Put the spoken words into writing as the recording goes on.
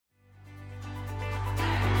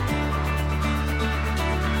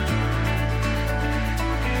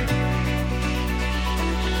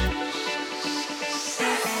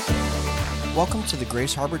Welcome to the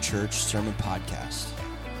Grace Harbor Church Sermon Podcast.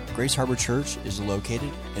 Grace Harbor Church is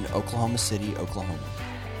located in Oklahoma City, Oklahoma.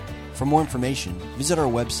 For more information, visit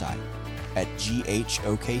our website at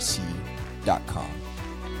ghokc.com.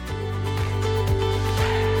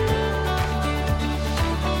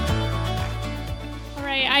 All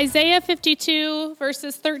right, Isaiah 52,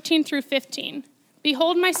 verses 13 through 15.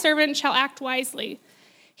 Behold, my servant shall act wisely.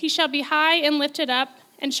 He shall be high and lifted up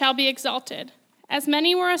and shall be exalted. As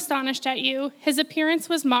many were astonished at you, his appearance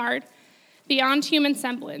was marred beyond human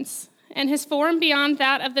semblance, and his form beyond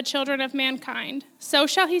that of the children of mankind. So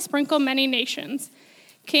shall he sprinkle many nations.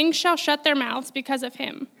 Kings shall shut their mouths because of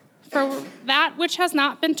him. For that which has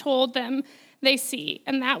not been told them they see,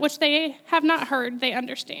 and that which they have not heard they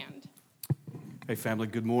understand. Hey family,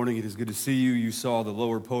 good morning. It is good to see you. You saw the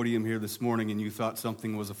lower podium here this morning and you thought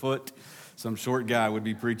something was afoot. Some short guy would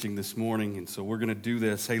be preaching this morning, and so we're going to do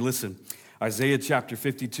this. Hey, listen. Isaiah chapter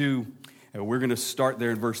 52, and we're going to start there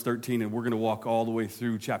in verse 13, and we're going to walk all the way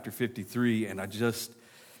through chapter 53, and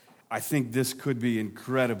I think this could be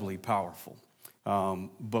incredibly powerful,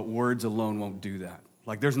 but words alone won't do that.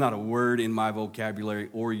 Like, there's not a word in my vocabulary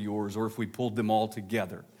or yours, or if we pulled them all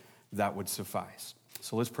together, that would suffice.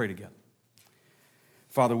 So let's pray together.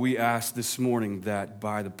 Father, we ask this morning that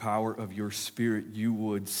by the power of your Spirit, you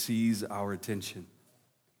would seize our attention.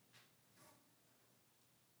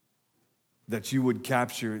 That you would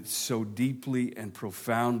capture it so deeply and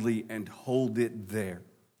profoundly and hold it there.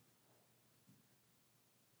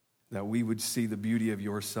 That we would see the beauty of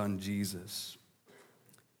your Son, Jesus.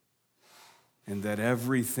 And that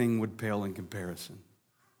everything would pale in comparison.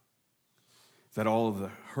 That all of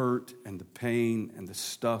the hurt and the pain and the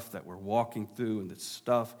stuff that we're walking through and the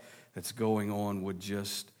stuff that's going on would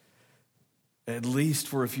just, at least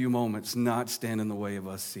for a few moments, not stand in the way of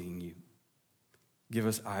us seeing you. Give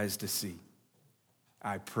us eyes to see.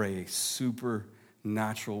 I pray a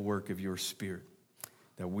supernatural work of your Spirit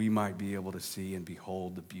that we might be able to see and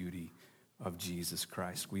behold the beauty of Jesus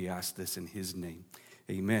Christ. We ask this in his name.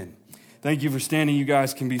 Amen. Thank you for standing. You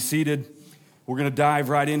guys can be seated. We're going to dive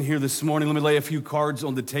right in here this morning. Let me lay a few cards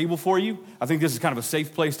on the table for you. I think this is kind of a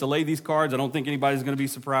safe place to lay these cards. I don't think anybody's going to be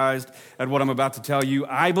surprised at what I'm about to tell you.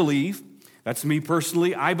 I believe, that's me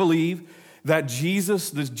personally, I believe that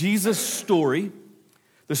the Jesus story,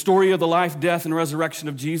 the story of the life, death, and resurrection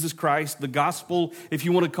of Jesus Christ, the gospel, if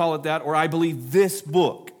you want to call it that, or I believe this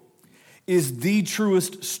book is the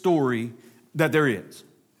truest story that there is.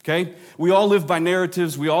 Okay? We all live by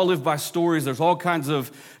narratives. We all live by stories. There's all kinds of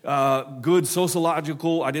good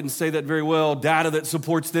sociological, I didn't say that very well, data that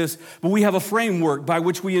supports this. But we have a framework by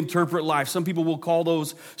which we interpret life. Some people will call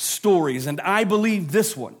those stories. And I believe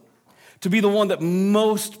this one to be the one that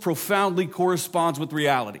most profoundly corresponds with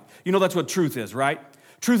reality. You know that's what truth is, right?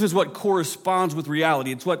 Truth is what corresponds with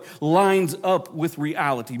reality. It's what lines up with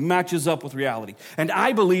reality, matches up with reality. And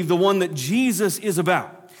I believe the one that Jesus is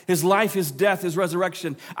about, his life, his death, his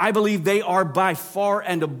resurrection, I believe they are by far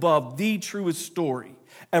and above the truest story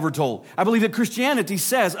ever told. I believe that Christianity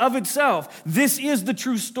says of itself, this is the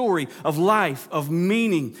true story of life, of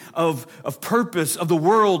meaning, of purpose, of the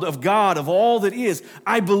world, of God, of all that is.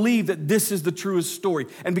 I believe that this is the truest story.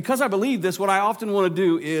 And because I believe this, what I often want to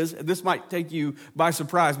do is, this might take you by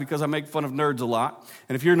surprise because I make fun of nerds a lot.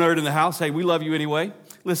 And if you're a nerd in the house, hey, we love you anyway.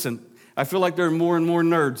 Listen, I feel like there are more and more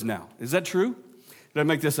nerds now. Is that true? Did I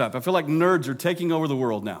make this up? I feel like nerds are taking over the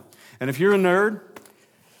world now. And if you're a nerd,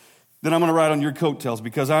 then I'm going to ride on your coattails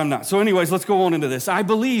because I'm not. So anyways, let's go on into this. I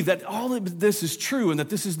believe that all of this is true and that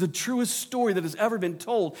this is the truest story that has ever been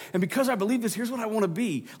told. And because I believe this, here's what I want to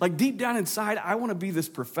be. Like deep down inside, I want to be this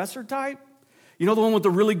professor type. You know, the one with the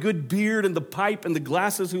really good beard and the pipe and the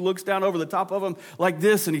glasses who looks down over the top of him like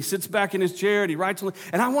this, and he sits back in his chair and he writes.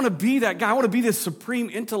 And I want to be that guy. I want to be this supreme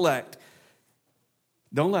intellect.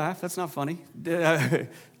 Don't laugh. That's not funny.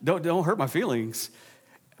 Don't hurt my feelings.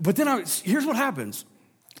 But then here's what happens.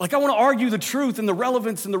 Like I want to argue the truth and the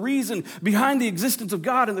relevance and the reason behind the existence of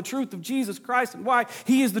God and the truth of Jesus Christ and why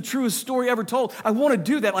he is the truest story ever told. I want to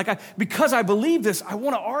do that. Because I believe this, I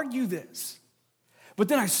want to argue this. But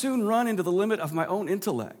then I soon run into the limit of my own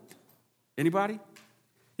intellect. Anybody?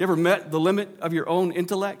 You ever met the limit of your own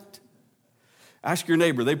intellect? Ask your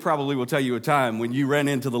neighbor. They probably will tell you a time when you ran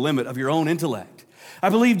into the limit of your own intellect. I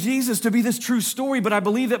believe Jesus to be this true story, but I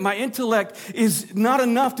believe that my intellect is not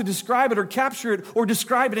enough to describe it or capture it or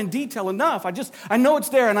describe it in detail enough. I know it's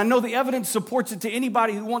there, and I know the evidence supports it to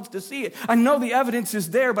anybody who wants to see it. I know the evidence is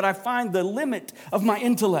there, but I find the limit of my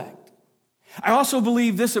intellect. I also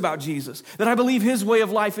believe this about Jesus, that I believe his way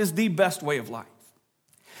of life is the best way of life.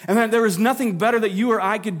 And that there is nothing better that you or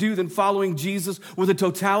I could do than following Jesus with the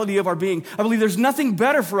totality of our being. I believe there's nothing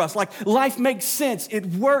better for us. Like, life makes sense. It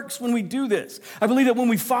works when we do this. I believe that when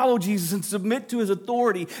we follow Jesus and submit to his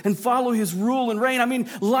authority and follow his rule and reign, I mean,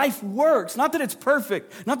 life works. Not that it's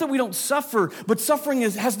perfect, not that we don't suffer, but suffering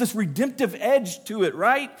has this redemptive edge to it,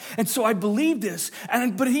 right? And so I believe this.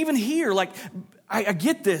 But even here, like, I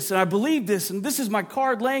get this and I believe this, and this is my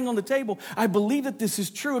card laying on the table. I believe that this is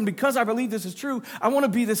true, and because I believe this is true, I want to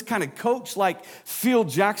be this kind of coach like Phil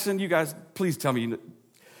Jackson. You guys, please tell me.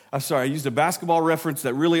 I'm sorry, I used a basketball reference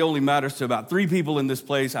that really only matters to about 3 people in this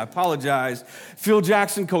place. I apologize. Phil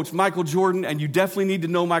Jackson coached Michael Jordan, and you definitely need to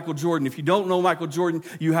know Michael Jordan. If you don't know Michael Jordan,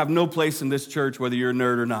 you have no place in this church, whether you're a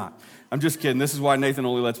nerd or not. I'm just kidding. This is why Nathan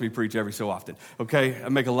only lets me preach every so often, okay? I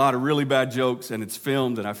make a lot of really bad jokes, and it's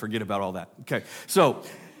filmed, and I forget about all that, okay? So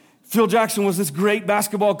Phil Jackson was this great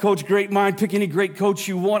basketball coach, great mind, pick any great coach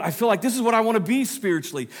you want. I feel like this is what I want to be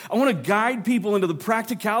spiritually. I want to guide people into the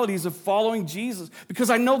practicalities of following Jesus because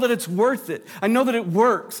I know that it's worth it. I know that it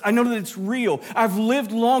works. I know that it's real. I've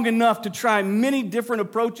lived long enough to try many different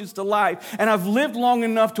approaches to life, and I've lived long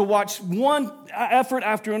enough to watch one effort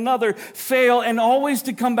after another fail and always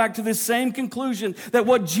to come back to this same conclusion that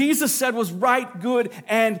what Jesus said was right, good,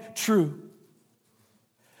 and true.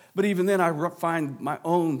 But even then, I find my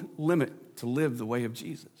own limit to live the way of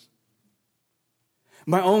Jesus.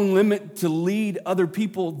 My own limit to lead other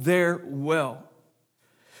people there well.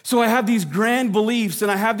 So I have these grand beliefs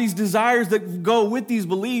and I have these desires that go with these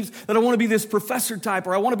beliefs that I want to be this professor type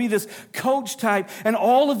or I want to be this coach type. And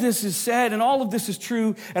all of this is said and all of this is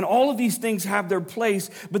true and all of these things have their place.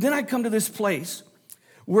 But then I come to this place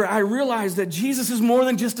where I realize that Jesus is more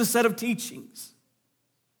than just a set of teachings.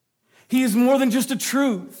 He is more than just a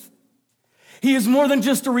truth. He is more than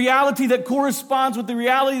just a reality that corresponds with the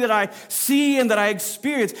reality that I see and that I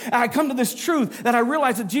experience. And I come to this truth that I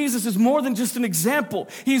realize that Jesus is more than just an example.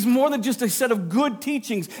 He's more than just a set of good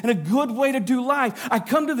teachings and a good way to do life. I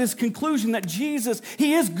come to this conclusion that Jesus,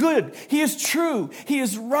 he is good, he is true, he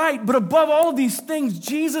is right, but above all of these things,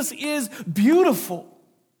 Jesus is beautiful.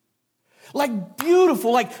 Like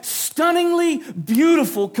beautiful, like stunningly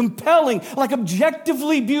beautiful, compelling, like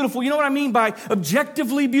objectively beautiful. You know what I mean by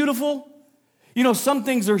objectively beautiful? You know, some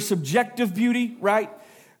things are subjective beauty, right?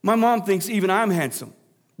 My mom thinks even I'm handsome,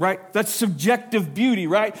 right? That's subjective beauty,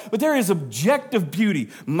 right? But there is objective beauty.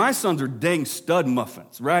 My sons are dang stud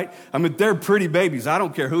muffins, right? I mean, they're pretty babies. I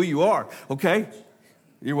don't care who you are, okay?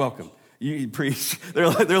 You're welcome. You preach. They're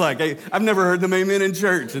like, hey, I've never heard them amen in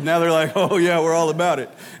church. And now they're like, oh yeah, we're all about it.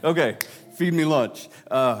 Okay. Feed me lunch.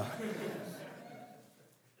 So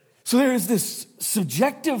there is this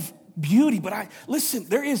subjective beauty, but listen,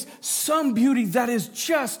 there is some beauty that is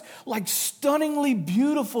just like stunningly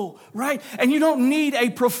beautiful, right? And you don't need a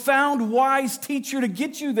profound, wise teacher to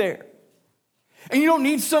get you there. And you don't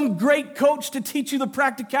need some great coach to teach you the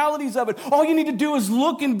practicalities of it. All you need to do is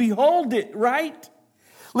look and behold it, right?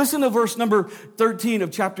 Listen to verse number 13 of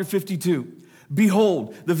chapter 52.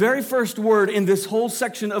 Behold, the very first word in this whole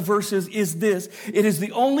section of verses is this. It is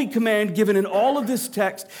the only command given in all of this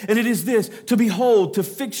text, and it is this, to behold, to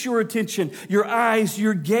fix your attention, your eyes,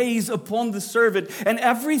 your gaze upon the servant. And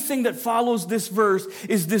everything that follows this verse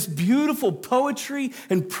is this beautiful poetry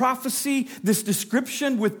and prophecy, this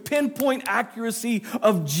description with pinpoint accuracy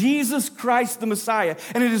of Jesus Christ the Messiah.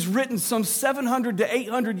 And it is written some 700 to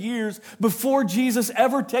 800 years before Jesus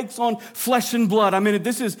ever takes on flesh and blood. I mean,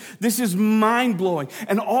 this is mind-blowing.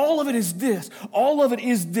 And all of it is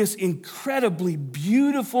this incredibly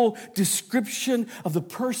beautiful description of the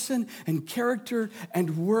person and character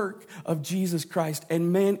and work of Jesus Christ.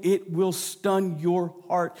 And man, it will stun your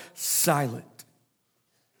heart silent.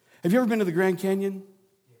 Have you ever been to the Grand Canyon?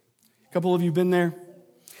 A couple of you been there?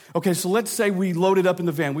 Okay, so let's say we loaded up in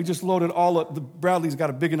the van. We just loaded all up. Bradley's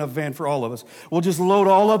got a big enough van for all of us. We'll just load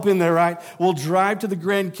all up in there, right? We'll drive to the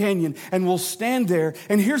Grand Canyon and we'll stand there.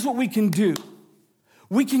 And here's what we can do.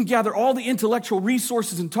 We can gather all the intellectual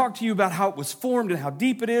resources and talk to you about how it was formed and how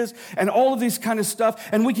deep it is and all of this kind of stuff.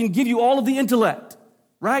 And we can give you all of the intellect,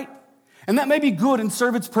 right? And that may be good and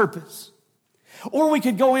serve its purpose. Or we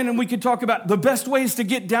could go in and we could talk about the best ways to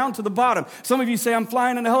get down to the bottom. Some of you say, I'm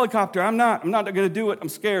flying in a helicopter. I'm not going to do it. I'm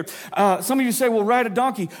scared. Some of you say, well, ride a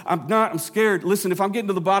donkey. I'm scared. Listen, if I'm getting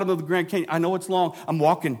to the bottom of the Grand Canyon, I know it's long. I'm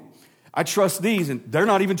walking. I trust these, and they're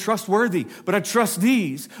not even trustworthy, but I trust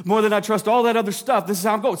these more than I trust all that other stuff. This is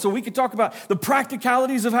how I'm going. So we could talk about the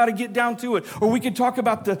practicalities of how to get down to it, or we could talk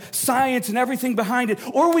about the science and everything behind it,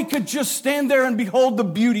 or we could just stand there and behold the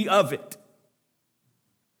beauty of it.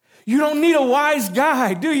 You don't need a wise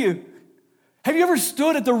guy, do you? Have you ever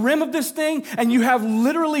stood at the rim of this thing and you have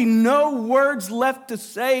literally no words left to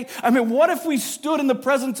say? I mean, what if we stood in the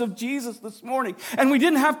presence of Jesus this morning and we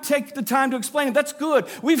didn't have to take the time to explain it? That's good.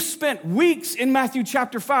 We've spent weeks in Matthew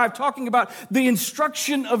chapter 5 talking about the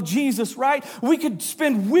instruction of Jesus, right? We could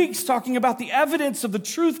spend weeks talking about the evidence of the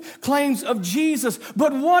truth claims of Jesus.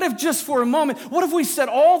 But what if just for a moment, what if we set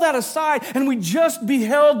all that aside and we just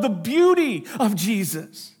beheld the beauty of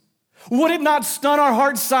Jesus? Would it not stun our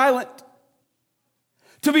hearts silent?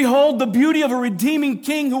 To behold the beauty of a redeeming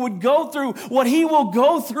king who would go through what he will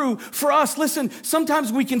go through for us. Listen,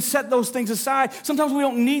 sometimes we can set those things aside. Sometimes we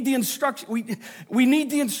don't need the instruction. We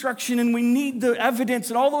need the instruction and we need the evidence,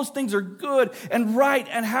 and all those things are good and right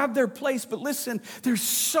and have their place. But listen, there's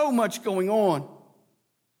so much going on,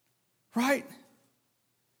 right?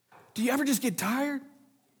 Do you ever just get tired?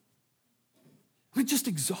 I mean, just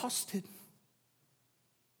exhausted.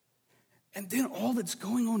 And then all that's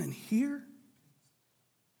going on in here?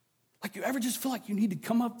 Like, you ever just feel like you need to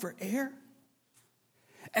come up for air?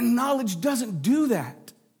 And knowledge doesn't do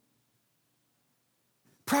that.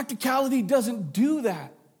 Practicality doesn't do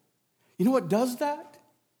that. You know what does that?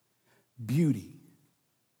 Beauty.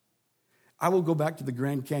 I will go back to the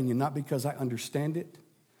Grand Canyon, not because I understand it,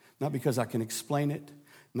 not because I can explain it,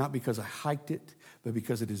 not because I hiked it, but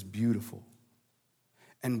because it is beautiful.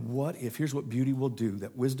 And what if, here's what beauty will do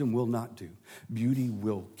that wisdom will not do. Beauty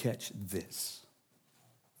will catch this.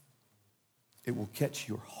 It will catch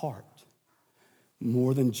your heart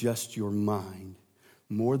more than just your mind,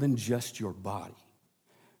 more than just your body.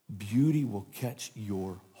 Beauty will catch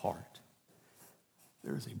your heart.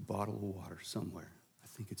 There is a bottle of water somewhere. I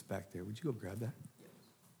think it's back there. Would you go grab that?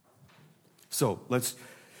 So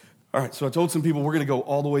all right, so I told some people we're going to go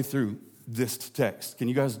all the way through this text. Can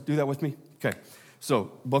you guys do that with me? Okay,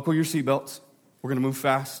 so buckle your seatbelts. We're going to move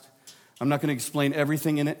fast. I'm not going to explain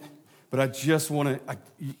everything in it, but I just want to,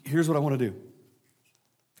 here's what I want to do.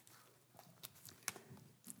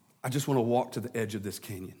 I just want to walk to the edge of this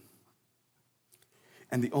canyon.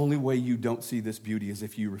 And the only way you don't see this beauty is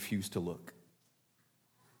if you refuse to look.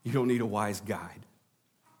 You don't need a wise guide.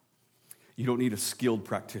 You don't need a skilled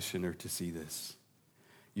practitioner to see this.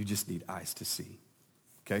 You just need eyes to see.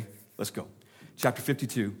 Okay, let's go. Chapter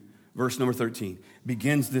 52, verse number 13,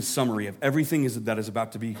 begins this summary of everything that is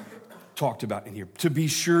about to be talked about in here. To be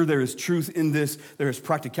sure, there is truth in this. There is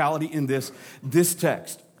practicality in this. This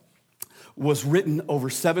text was written over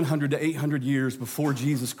 700 to 800 years before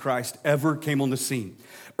Jesus Christ ever came on the scene.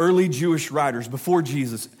 Early Jewish writers before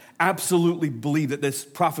Jesus absolutely believed that this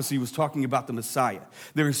prophecy was talking about the Messiah.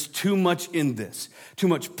 There is too much in this, too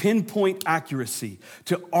much pinpoint accuracy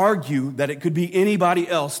to argue that it could be anybody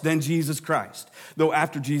else than Jesus Christ. Though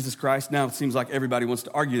after Jesus Christ, now it seems like everybody wants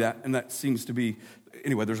to argue that, and that seems to be,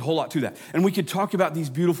 anyway, there's a whole lot to that. And we could talk about these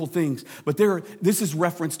beautiful things, but this is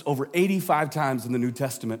referenced over 85 times in the New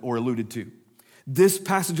Testament or alluded to. This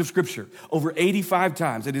passage of Scripture, over 85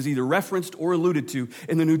 times, it is either referenced or alluded to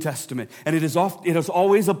in the New Testament. And it is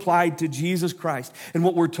always applied to Jesus Christ. And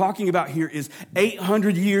what we're talking about here is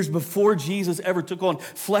 800 years before Jesus ever took on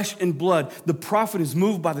flesh and blood. The prophet is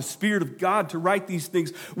moved by the Spirit of God to write these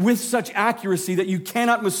things with such accuracy that you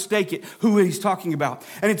cannot mistake it, who he's talking about.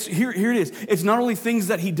 And here it is. It's not only things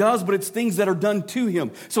that he does, but it's things that are done to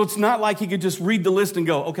him. So it's not like he could just read the list and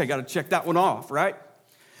go, okay, got to check that one off, right?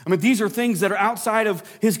 I mean, these are things that are outside of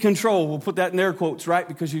his control. We'll put that in air quotes, right?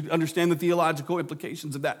 Because you understand the theological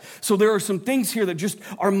implications of that. So there are some things here that just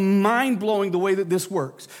are mind-blowing the way that this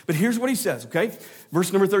works. But here's what he says, okay?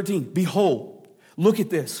 Verse number 13, behold. Look at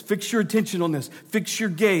this. Fix your attention on this. Fix your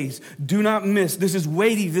gaze. Do not miss. This is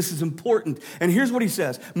weighty. This is important. And here's what he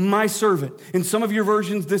says. My servant. In some of your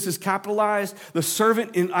versions, this is capitalized. The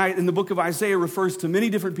servant in the book of Isaiah refers to many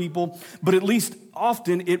different people, but at least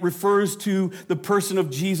often it refers to the person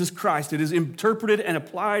of Jesus Christ. It is interpreted and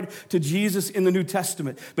applied to Jesus in the New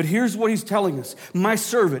Testament. But here's what he's telling us. My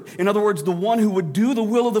servant. In other words, the one who would do the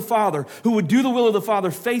will of the Father, who would do the will of the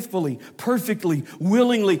Father faithfully, perfectly,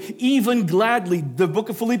 willingly, even gladly. The book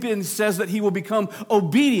of Philippians says that he will become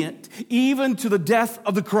obedient even to the death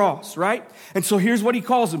of the cross, right? And so here's what he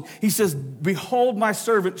calls him. He says, behold, my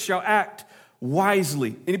servant shall act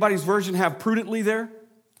wisely. Anybody's version have prudently there?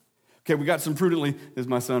 Okay, we got some prudently. There's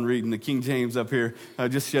my son reading the King James up here. I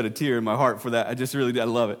just shed a tear in my heart for that. I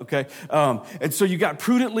love it, okay? And so you got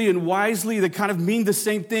prudently and wisely. They kind of mean the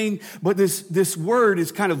same thing, but this word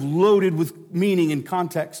is kind of loaded with meaning and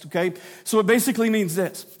context, okay? So it basically means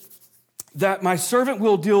this, that my servant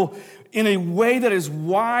will deal in a way that is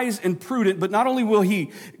wise and prudent, but not only will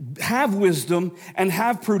he have wisdom and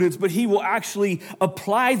have prudence, but he will actually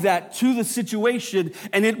apply that to the situation,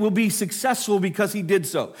 and it will be successful because he did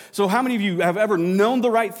so. So how many of you have ever known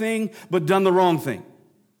the right thing but done the wrong thing?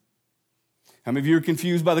 How many of you are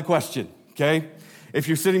confused by the question, okay? If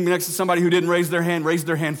you're sitting next to somebody who didn't raise their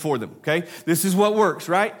hand for them, okay? This is what works,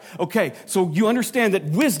 right? Okay, so you understand that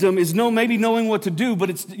wisdom is maybe knowing what to do,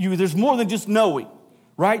 but there's more than just knowing,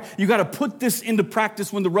 right? You got to put this into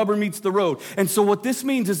practice when the rubber meets the road. And so what this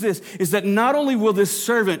means is that not only will this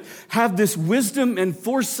servant have this wisdom and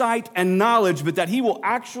foresight and knowledge, but that he will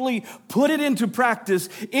actually put it into practice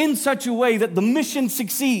in such a way that the mission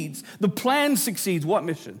succeeds, the plan succeeds. What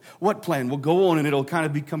mission? What plan? We'll go on and it'll kind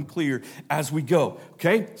of become clear as we go.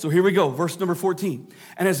 Okay? So here we go. Verse number 14.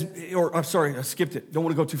 I'm sorry, I skipped it. Don't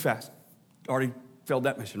want to go too fast. Already failed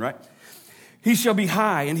that mission, right? He shall be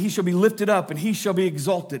high, and he shall be lifted up, and he shall be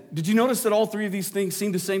exalted. Did you notice that all three of these things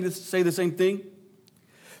seem to say the same thing?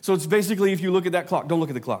 So it's basically, if you look at that clock, don't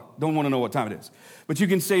look at the clock. Don't want to know what time it is. But you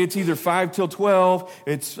can say it's either 5 till 12,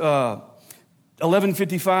 it's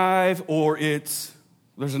 11:55, or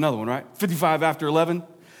there's another one, right? 55 after 11.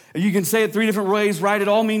 You can say it three different ways, right? It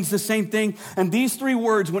all means the same thing. And these three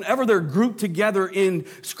words, whenever they're grouped together in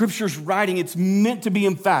Scripture's writing, it's meant to be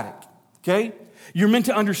emphatic, okay? You're meant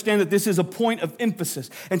to understand that this is a point of emphasis.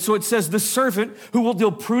 And so it says, the servant who will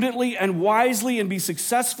deal prudently and wisely and be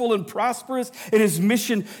successful and prosperous in his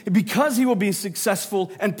mission, because he will be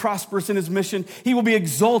successful and prosperous in his mission, he will be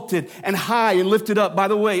exalted and high and lifted up. By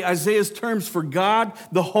the way, Isaiah's terms for God,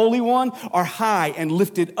 the Holy One, are high and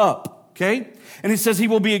lifted up, okay? And it says he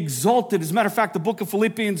will be exalted. As a matter of fact, the book of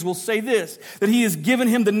Philippians will say this, that he has given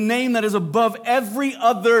him the name that is above every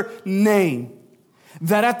other name.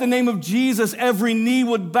 That at the name of Jesus, every knee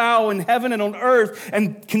would bow in heaven and on earth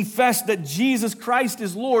and confess that Jesus Christ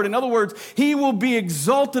is Lord. In other words, he will be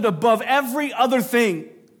exalted above every other thing.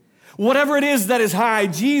 Whatever it is that is high,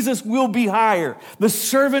 Jesus will be higher. The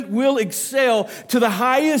servant will excel to the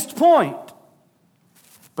highest point.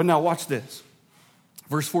 But now watch this.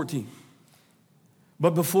 Verse 14.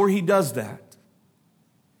 But before he does that,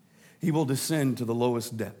 he will descend to the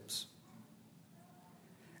lowest depths.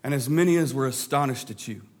 And as many as were astonished at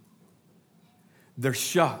you, they're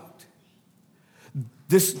shocked.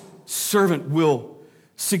 This servant will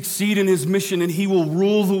succeed in his mission and he will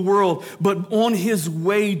rule the world. But on his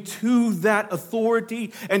way to that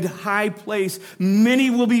authority and high place, many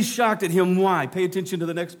will be shocked at him. Why? Pay attention to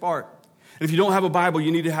the next part. And if you don't have a Bible,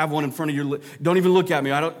 you need to have one in front of your. Don't even look at me.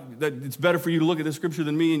 It's better for you to look at the scripture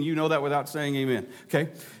than me, and you know that without saying amen. Okay?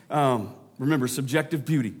 Remember, subjective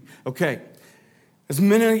beauty. Okay. As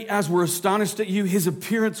many as were astonished at you, his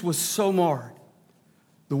appearance was so marred.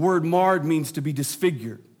 The word marred means to be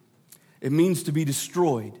disfigured. It means to be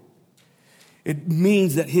destroyed. It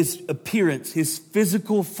means that his appearance, his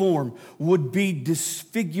physical form would be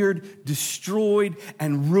disfigured, destroyed,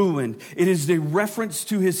 and ruined. It is a reference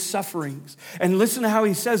to his sufferings. And listen to how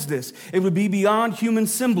he says this. It would be beyond human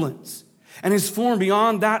semblance. And his form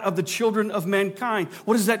beyond that of the children of mankind.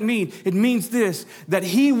 What does that mean? It means this, that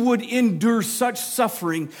he would endure such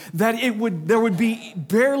suffering that there would be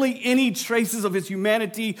barely any traces of his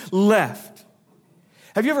humanity left.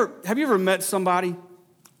 Have you ever met somebody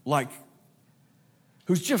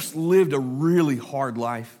who's just lived a really hard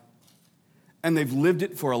life and they've lived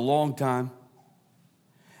it for a long time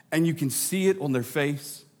and you can see it on their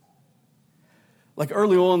face? Like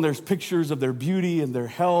early on, there's pictures of their beauty and their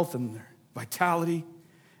health and their vitality,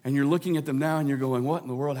 and you're looking at them now and you're going, what in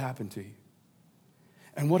the world happened to you?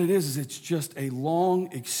 And what it is it's just a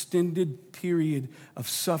long, extended period of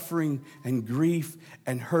suffering and grief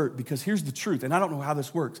and hurt. Because here's the truth, and I don't know how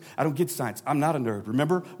this works. I don't get science. I'm not a nerd.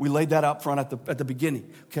 Remember, we laid that out front at the beginning,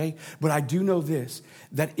 okay? But I do know this,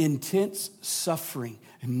 that intense suffering,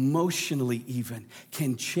 emotionally even,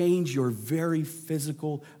 can change your very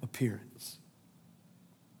physical appearance.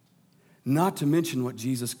 Not to mention what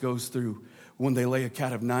Jesus goes through when they lay a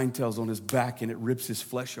cat of nine tails on his back and it rips his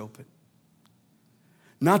flesh open.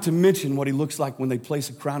 Not to mention what he looks like when they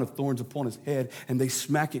place a crown of thorns upon his head and they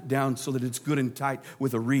smack it down so that it's good and tight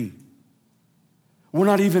with a reed. We're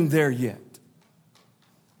not even there yet.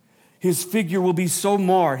 His figure will be so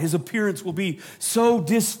marred. His appearance will be so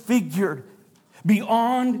disfigured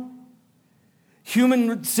beyond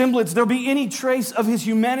human semblance. There'll be any trace of his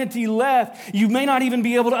humanity left. You may not even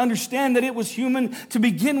be able to understand that it was human to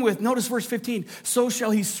begin with. Notice verse 15. So shall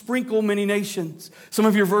he sprinkle many nations. Some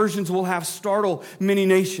of your versions will have startle many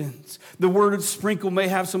nations. The word sprinkle may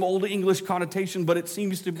have some old English connotation, but it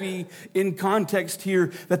seems to be in context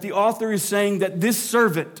here that the author is saying that this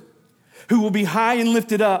servant who will be high and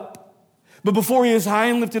lifted up, But before he is high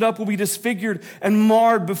and lifted up, will be disfigured and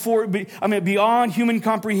marred beyond human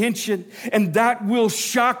comprehension. And that will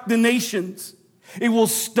shock the nations. It will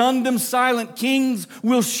stun them silent. Kings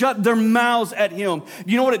will shut their mouths at him.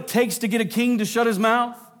 You know what it takes to get a king to shut his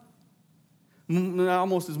mouth?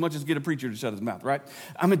 Almost as much as get a preacher to shut his mouth, right?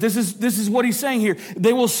 This is what he's saying here.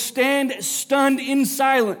 They will stand stunned in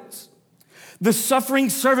silence. The suffering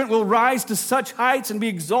servant will rise to such heights and be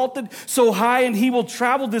exalted so high, and he will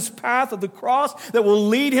travel this path of the cross that will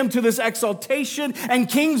lead him to this exaltation, and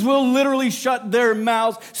kings will literally shut their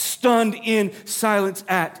mouths, stunned in silence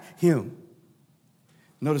at him.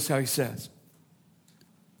 Notice how he says,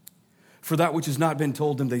 for that which has not been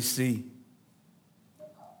told them they see,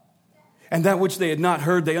 and that which they had not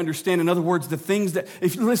heard they understand. In other words, the things that,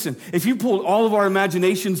 if you pulled all of our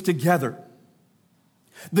imaginations together,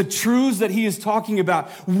 the truths that he is talking about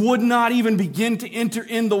would not even begin to enter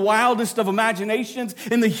in the wildest of imaginations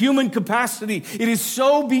in the human capacity. It is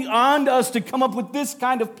so beyond us to come up with this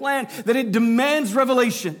kind of plan that it demands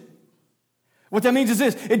revelation. What that means is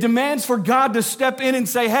this: it demands for God to step in and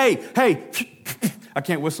say, hey, I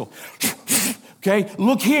can't whistle. Okay,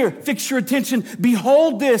 look here, fix your attention,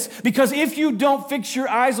 behold this, because if you don't fix your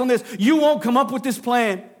eyes on this, you won't come up with this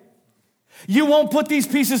plan. You won't put these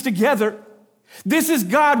pieces together. This is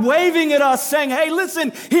God waving at us saying, hey,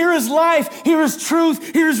 listen, here is life, here is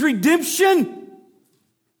truth, here is redemption.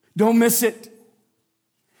 Don't miss it.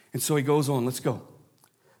 And so he goes on, let's go.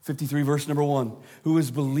 53 verse number 1. Who has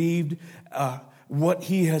believed what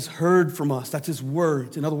he has heard from us? That's his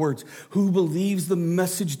words. In other words, who believes the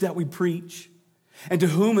message that we preach? And to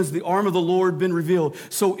whom has the arm of the Lord been revealed?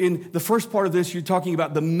 So in the first part of this, you're talking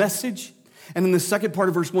about the message. And in the second part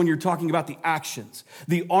of verse 1, you're talking about the actions.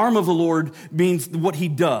 The arm of the Lord means what he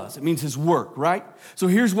does. It means his work, right? So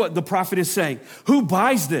here's what the prophet is saying. Who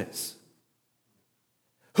buys this?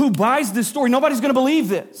 Who buys this story? Nobody's going to believe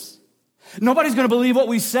this. Nobody's going to believe what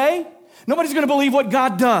we say. Nobody's going to believe what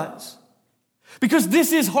God does. Because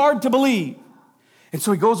this is hard to believe. And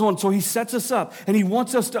so he goes on, so he sets us up, and he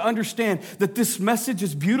wants us to understand that this message,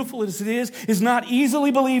 as beautiful as it is not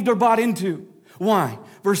easily believed or bought into. Why?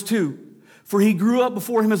 Verse 2. For he grew up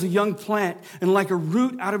before him as a young plant and like a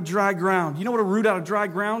root out of dry ground. You know what a root out of dry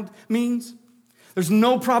ground means? There's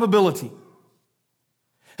no probability.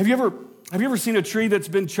 Have you ever seen a tree that's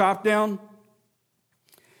been chopped down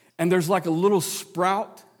and there's like a little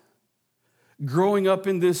sprout growing up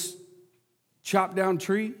in this chopped down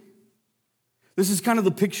tree? This is kind of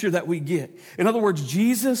the picture that we get. In other words,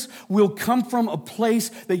 Jesus will come from a place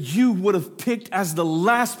that you would have picked as the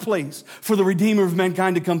last place for the Redeemer of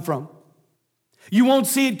mankind to come from. You won't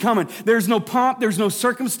see it coming. There's no pomp. There's no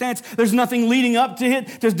circumstance. There's nothing leading up to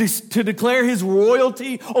it to declare his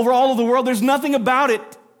royalty over all of the world. There's nothing about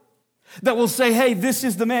it that will say, hey, this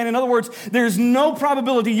is the man. In other words, there's no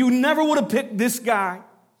probability. You never would have picked this guy.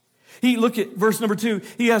 Look at verse number 2.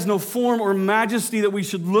 He has no form or majesty that we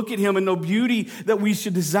should look at him, and no beauty that we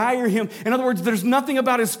should desire him. In other words, there's nothing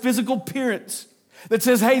about his physical appearance that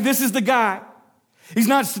says, hey, this is the guy. He's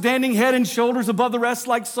not standing head and shoulders above the rest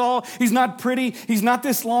like Saul. He's not pretty. He's not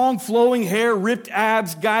this long flowing hair, ripped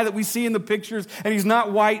abs guy that we see in the pictures. And he's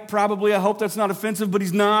not white, probably. I hope that's not offensive, but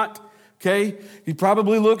he's not. Okay? He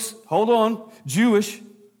probably looks, hold on, Jewish.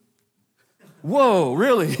 Whoa,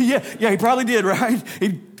 really? Yeah, he probably did, right?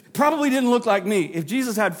 He probably didn't look like me. If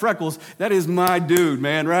Jesus had freckles, that is my dude,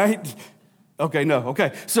 man, right? Okay, no,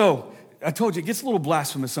 okay. So I told you, it gets a little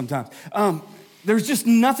blasphemous sometimes. There's just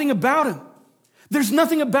nothing about him. There's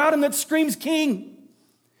nothing about him that screams king.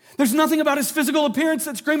 There's nothing about his physical appearance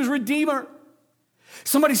that screams redeemer.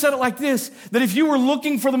 Somebody said it like this, that if you were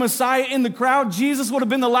looking for the Messiah in the crowd, Jesus would have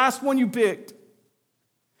been the last one you picked.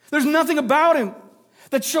 There's nothing about him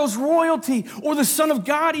that shows royalty or the Son of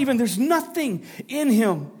God even. There's nothing in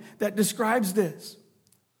him that describes this.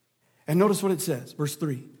 And notice what it says, verse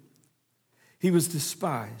 3. He was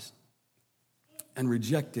despised and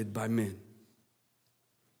rejected by men.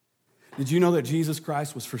 Did you know that Jesus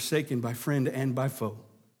Christ was forsaken by friend and by foe?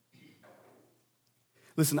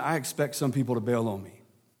 Listen, I expect some people to bail on me.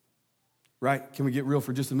 Right? Can we get real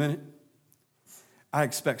for just a minute? I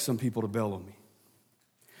expect some people to bail on me.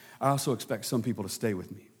 I also expect some people to stay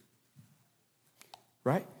with me.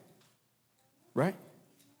 Right? Right?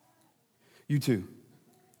 You too.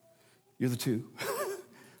 You're the two.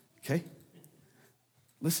 Okay?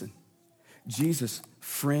 Listen. Jesus,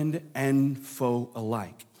 friend and foe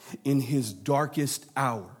alike. In his darkest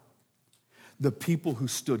hour, the people who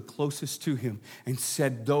stood closest to him and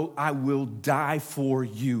said, though I will die for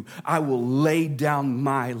you, I will lay down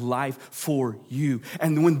my life for you.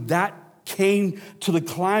 And when that came to the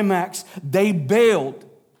climax, they bailed.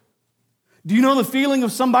 Do you know the feeling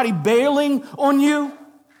of somebody bailing on you?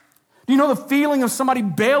 Do you know the feeling of somebody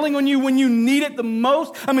bailing on you when you need it the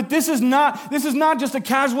most? I mean, this is not just a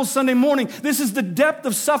casual Sunday morning. This is the depth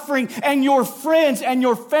of suffering, and your friends and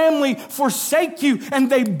your family forsake you, and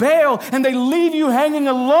they bail, and they leave you hanging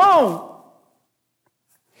alone.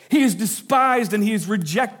 He is despised and he is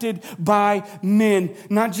rejected by men.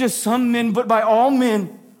 Not just some men, but by all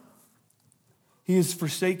men. He is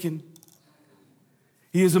forsaken.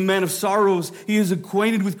 He is a man of sorrows. He is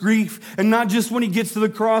acquainted with grief. And not just when he gets to the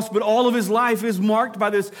cross, but all of his life is marked by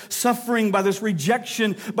this suffering, by this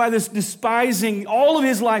rejection, by this despising. All of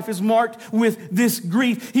his life is marked with this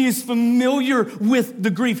grief. He is familiar with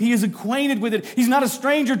the grief. He is acquainted with it. He's not a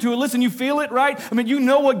stranger to it. Listen, you feel it, right? I mean, you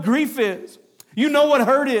know what grief is. You know what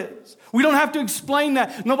hurt is. We don't have to explain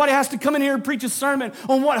that. Nobody has to come in here and preach a sermon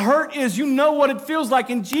on what hurt is. You know what it feels like.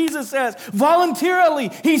 And Jesus says,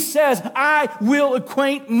 voluntarily, he says, I will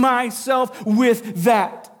acquaint myself with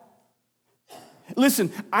that. Listen,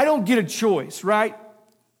 I don't get a choice, right?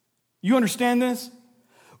 You understand this?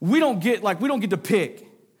 We don't get to pick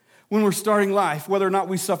when we're starting life whether or not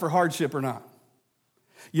we suffer hardship or not.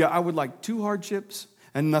 Yeah, I would like 2 hardships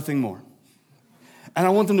and nothing more. And I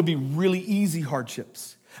want them to be really easy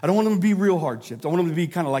hardships. I don't want them to be real hardships. I want them to be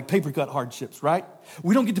kind of like paper cut hardships, right?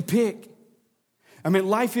 We don't get to pick. I mean,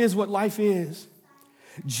 life is what life is.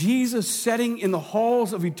 Jesus, sitting in the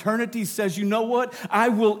halls of eternity, says, you know what? I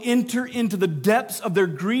will enter into the depths of their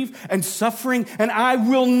grief and suffering, and I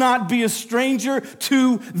will not be a stranger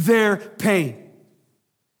to their pain.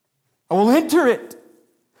 I will enter it.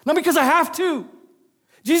 Not because I have to.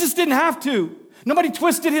 Jesus didn't have to. Nobody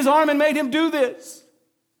twisted his arm and made him do this.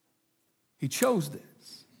 He chose this.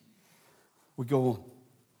 We go on.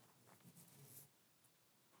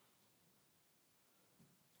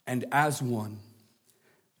 And as one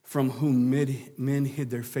from whom men hid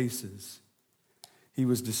their faces, he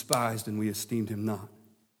was despised and we esteemed him not.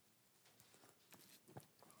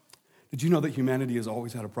 Did you know that humanity has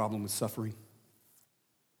always had a problem with suffering?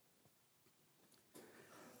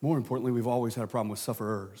 More importantly, we've always had a problem with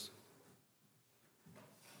sufferers.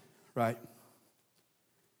 Right?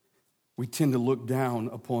 We tend to look down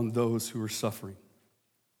upon those who are suffering.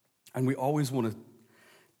 And we always want to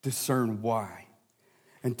discern why.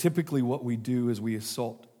 And typically what we do is we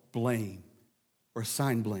assault blame or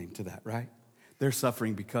assign blame to that, right? They're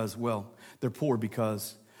suffering because, well, they're poor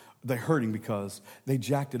because, they're hurting because they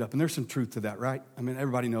jacked it up. And there's some truth to that, right? I mean,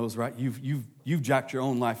 everybody knows, right? You've jacked your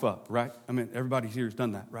own life up, right? I mean, everybody here has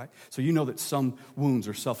done that, right? So you know that some wounds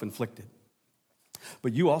are self-inflicted.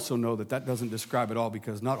 But you also know that that doesn't describe it all,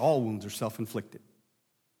 because not all wounds are self-inflicted.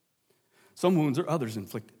 Some wounds are others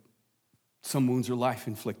inflicted. Some wounds are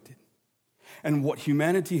life-inflicted. And what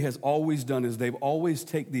humanity has always done is they've always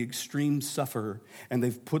taken the extreme sufferer and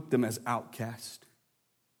they've put them as outcast.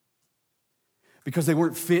 Because they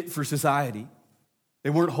weren't fit for society.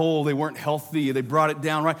 They weren't whole, they weren't healthy, they brought it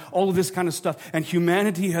down, right? All of this kind of stuff. And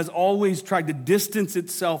humanity has always tried to distance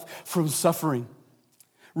itself from suffering.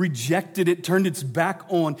 Rejected it, turned its back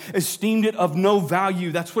on, esteemed it of no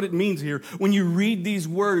value. That's what it means here when you read these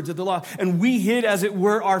words of the law. And we hid, as it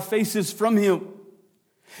were, our faces from him.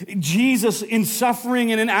 Jesus, in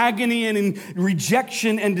suffering and in agony and in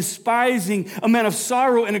rejection and despising, a man of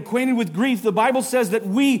sorrow and acquainted with grief, the Bible says that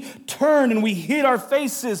we turned and we hid our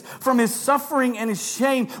faces from his suffering and his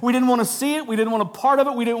shame. We didn't want to see it. We didn't want a part of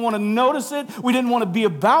it. We didn't want to notice it. We didn't want to be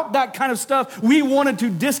about that kind of stuff. We wanted to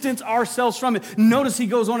distance ourselves from it. Notice he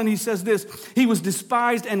goes on and he says this: he was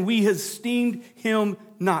despised and we esteemed him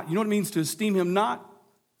not. You know what it means to esteem him not?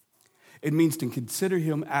 It means to consider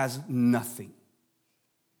him as nothing.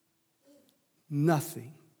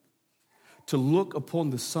 Nothing. To look upon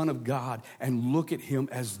the Son of God and look at him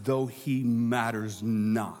as though he matters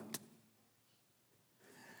not.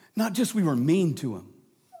 Not just we were mean to him.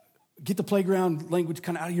 Get the playground language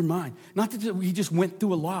kind of out of your mind. Not that we just went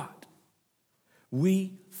through a lot.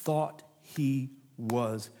 We thought he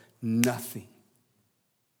was nothing.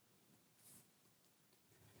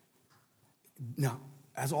 Now,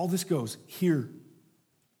 as all this goes, hear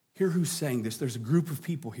who's saying this. There's a group of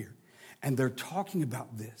people here. And they're talking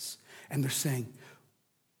about this. And they're saying,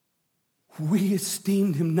 we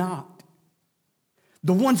esteemed him not.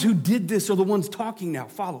 The ones who did this are the ones talking now.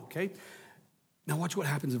 Follow, okay? Now watch what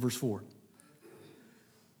happens in verse 4.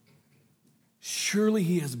 Surely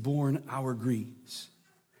he has borne our griefs,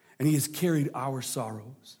 and he has carried our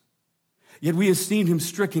sorrows. Yet we esteemed him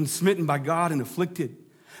stricken, smitten by God, and afflicted.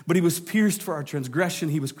 But he was pierced for our transgression.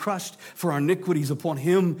 He was crushed for our iniquities. Upon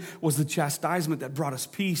him was the chastisement that brought us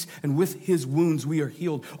peace. And with his wounds we are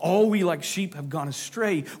healed. All we like sheep have gone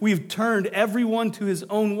astray. We have turned everyone to his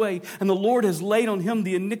own way. And the Lord has laid on him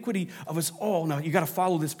the iniquity of us all. Now, you got to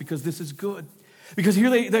follow this because this is good. Because here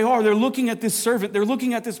they are. They're looking at this servant. They're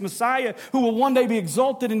looking at this Messiah who will one day be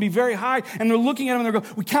exalted and be very high. And they're looking at him and they're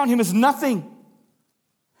going, we count him as nothing.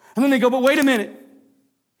 And then they go, but wait a minute.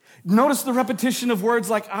 Notice the repetition of words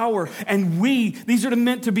like our and we. These are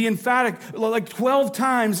meant to be emphatic. Like 12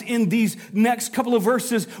 times in these next couple of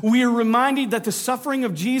verses, we are reminded that the suffering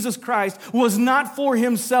of Jesus Christ was not for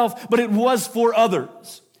himself, but it was for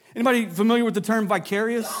others. Anybody familiar with the term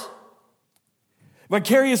vicarious?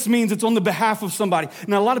 Vicarious means it's on the behalf of somebody.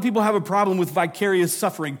 Now, a lot of people have a problem with vicarious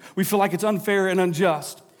suffering. We feel like it's unfair and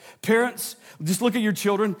unjust. Parents, just look at your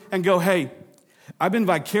children and go, hey, I've been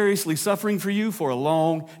vicariously suffering for you for a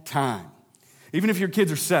long time. Even if your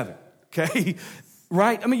kids are 7, okay?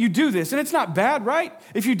 Right? I mean, you do this, and it's not bad, right?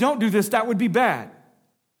 If you don't do this, that would be bad.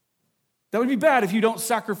 That would be bad if you don't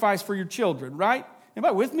sacrifice for your children, right?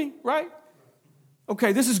 Anybody with me, right?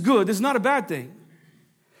 Okay, this is good. This is not a bad thing.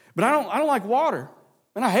 But I don't like water,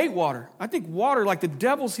 and I hate water. I think water, like the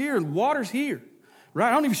devil's here, and water's here,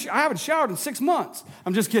 right? I haven't showered in 6 months.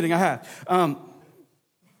 I'm just kidding, I have.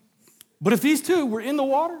 But if these two were in the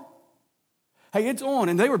water, hey, it's on.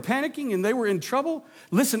 And they were panicking and they were in trouble.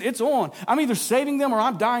 Listen, it's on. I'm either saving them or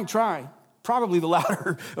I'm dying trying. Probably the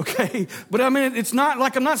latter, okay? But I mean, it's not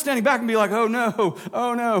like I'm not standing back and be like, oh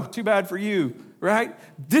no, too bad for you, right?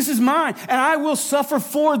 This is mine, and I will suffer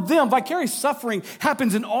for them. Vicarious suffering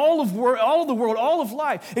happens in all of the world, all of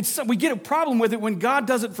life. We get a problem with it when God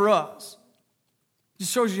does it for us. It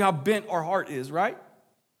just shows you how bent our heart is, right?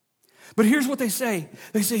 But here's what they say.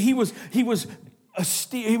 They say he was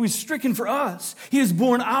stricken for us. He has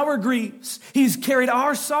borne our griefs. He's carried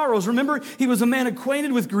our sorrows. Remember, he was a man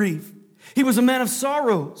acquainted with grief. He was a man of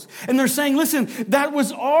sorrows. And they're saying, listen, that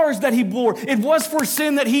was ours that he bore. It was for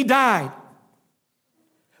sin that he died.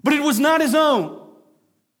 But it was not his own.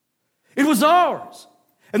 It was ours.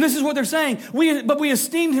 And this is what they're saying. But we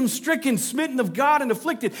esteemed him stricken, smitten of God, and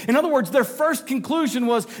afflicted. In other words, their first conclusion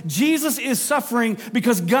was Jesus is suffering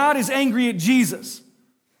because God is angry at Jesus.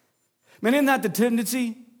 Man, isn't that the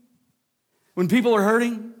tendency? When people are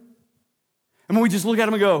hurting, and when we just look at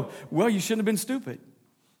them and go, well, you shouldn't have been stupid.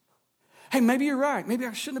 Hey, maybe you're right. Maybe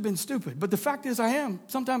I shouldn't have been stupid. But the fact is I am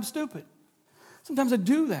sometimes stupid. Sometimes I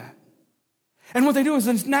do that. And what they do is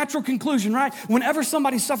this natural conclusion, right? Whenever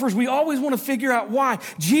somebody suffers, we always want to figure out why.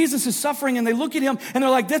 Jesus is suffering, and they look at him, and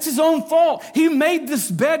they're like, that's his own fault. He made this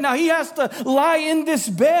bed. Now he has to lie in this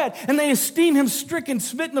bed. And they esteem him stricken,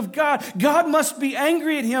 smitten of God. God must be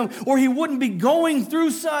angry at him, or he wouldn't be going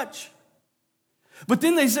through such. But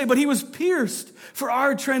then they say, but he was pierced for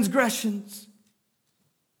our transgressions.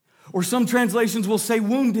 Or some translations will say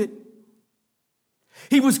wounded.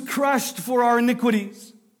 He was crushed for our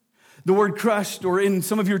iniquities. The word crushed, or in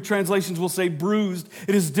some of your translations will say bruised.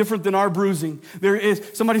 It is different than our bruising.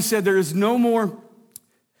 Somebody said there is no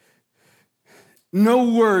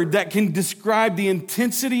word that can describe the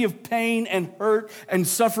intensity of pain and hurt and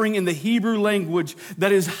suffering in the Hebrew language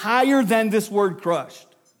that is higher than this word crushed.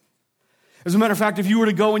 As a matter of fact, if you were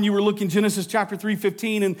to go and you were looking Genesis chapter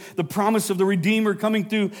 3:15 and the promise of the Redeemer coming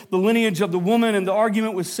through the lineage of the woman and the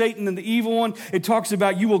argument with Satan and the evil one, it talks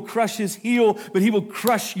about you will crush his heel, but he will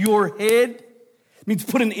crush your head. It means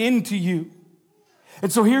put an end to you.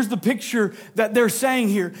 And so here's the picture that they're saying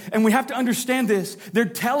here, and we have to understand this. They're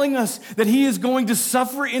telling us that he is going to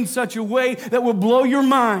suffer in such a way that will blow your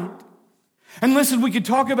mind. And listen, we could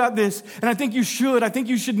talk about this, and I think you should. I think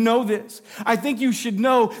you should know this. I think you should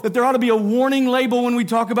know that there ought to be a warning label when we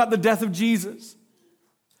talk about the death of Jesus.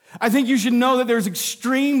 I think you should know that there's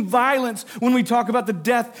extreme violence when we talk about the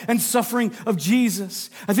death and suffering of Jesus.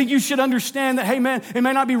 I think you should understand that, hey man, it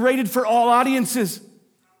may not be rated for all audiences.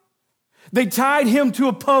 They tied him to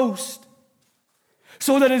a post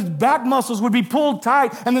so that his back muscles would be pulled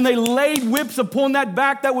tight, and then they laid whips upon that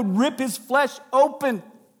back that would rip his flesh open.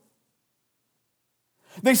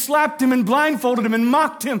 They slapped him and blindfolded him and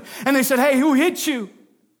mocked him. And they said, hey, who hit you?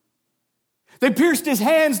 They pierced his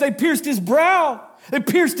hands. They pierced his brow. They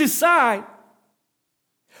pierced his side.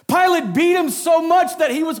 Pilate beat him so much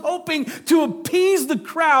that he was hoping to appease the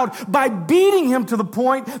crowd by beating him to the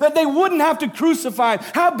point that they wouldn't have to crucify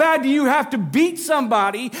him. How bad do you have to beat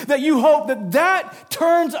somebody that you hope that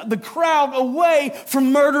turns the crowd away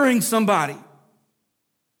from murdering somebody?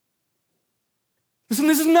 Listen,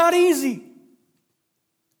 this is not easy.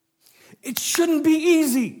 It shouldn't be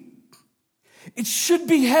easy. It should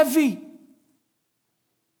be heavy.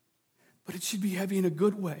 But it should be heavy in a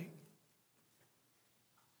good way.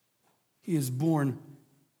 He has borne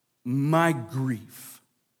my grief.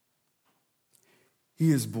 He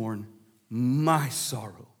has borne my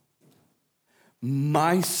sorrow.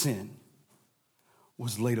 My sin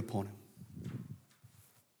was laid upon him.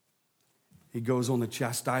 He goes on the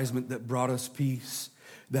chastisement that brought us peace,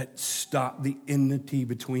 that stopped the enmity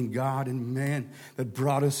between God and man, that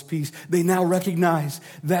brought us peace. They now recognize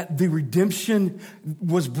that the redemption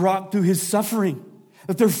was brought through his suffering,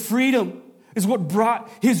 that their freedom is what brought,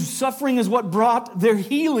 his suffering is what brought their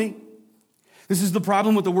healing. This is the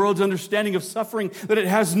problem with the world's understanding of suffering, that it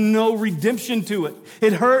has no redemption to it.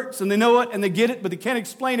 It hurts, and they know it, and they get it, but they can't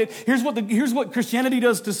explain it. Here's what Christianity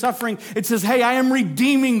does to suffering. It says, hey, I am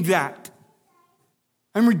redeeming that.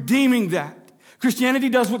 I'm redeeming that. Christianity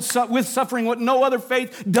does with suffering what no other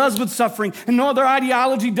faith does with suffering, and no other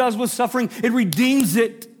ideology does with suffering. It redeems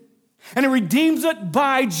it. And it redeems it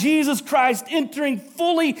by Jesus Christ entering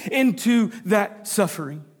fully into that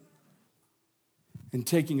suffering and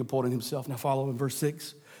taking upon it himself. Now follow in verse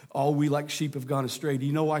 6. All we like sheep have gone astray. Do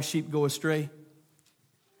you know why sheep go astray?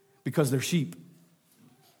 Because they're sheep.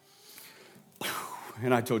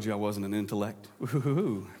 And I told you I wasn't an intellect.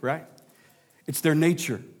 Right? It's their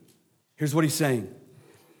nature. Here's what he's saying.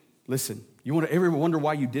 Listen, you want to ever wonder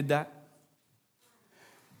why you did that?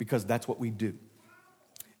 Because that's what we do.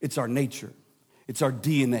 It's our nature. It's our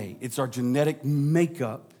DNA. It's our genetic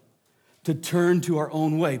makeup to turn to our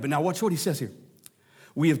own way. But now watch what he says here.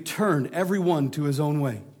 We have turned everyone to his own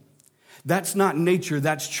way. That's not nature,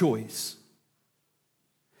 that's choice.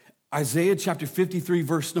 Isaiah chapter 53,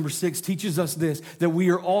 verse number 6 teaches us this, that we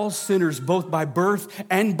are all sinners both by birth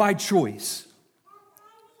and by choice.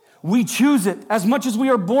 We choose it. As much as we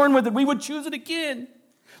are born with it, we would choose it again.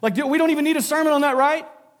 Like, we don't even need a sermon on that, right?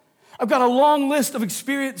 I've got a long list of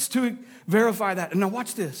experience to verify that. And now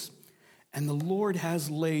watch this. And the Lord has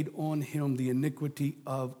laid on him the iniquity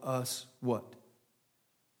of us, what?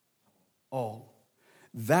 All.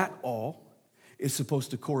 That all is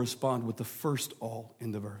supposed to correspond with the first all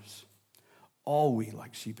in the verse. All we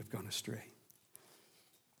like sheep have gone astray.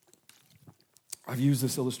 I've used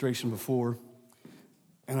this illustration before,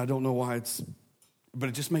 and I don't know why but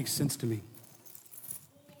it just makes sense to me.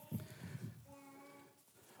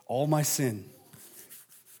 All my sin,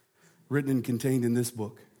 written and contained in this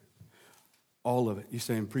book, all of it. You're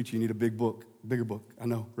saying, preacher, you need a big book, bigger book. I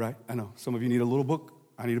know, right? I know. Some of you need a little book.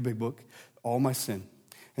 I need a big book. All my sin.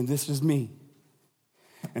 And this is me.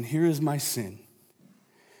 And here is my sin.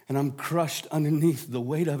 And I'm crushed underneath the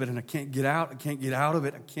weight of it, and I can't get out. I can't get out of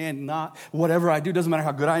it. I cannot. Whatever I do, doesn't matter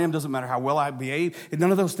how good I am, doesn't matter how well I behave.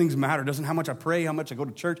 None of those things matter. It doesn't how much I pray, how much I go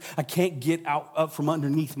to church. I can't get up from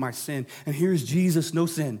underneath my sin. And here's Jesus, no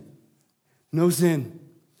sin. No sin.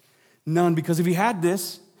 None. Because if he had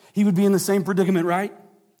this, he would be in the same predicament, right?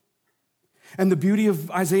 And the beauty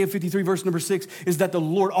of Isaiah 53, verse number 6, is that the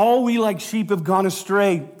Lord, all we like sheep have gone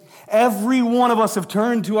astray. Every one of us have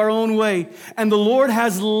turned to our own way, and the Lord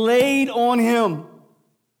has laid on him.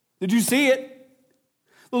 Did you see it?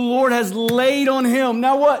 The Lord has laid on him.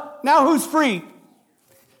 Now what? Now who's free?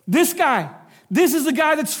 This guy. This is the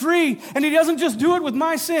guy that's free, and he doesn't just do it with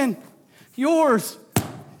my sin. Yours.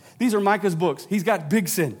 These are Micah's books. He's got big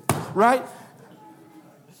sin, right?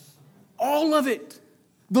 All of it.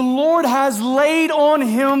 The Lord has laid on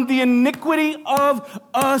him the iniquity of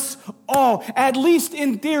us all, at least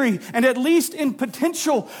in theory and at least in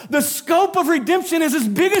potential. The scope of redemption is as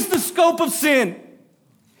big as the scope of sin.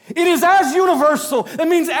 It is as universal. That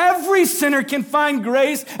means every sinner can find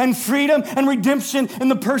grace and freedom and redemption in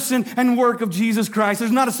the person and work of Jesus Christ.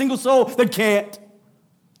 There's not a single soul that can't.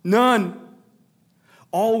 None.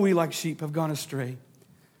 All we like sheep have gone astray.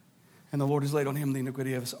 And the Lord has laid on him the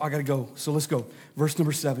iniquity of us. I got to go. So let's go. Verse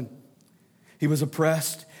number 7. He was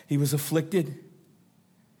oppressed. He was afflicted.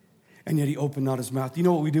 And yet he opened not his mouth. You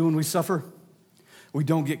know what we do when we suffer? We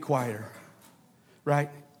don't get quieter. Right?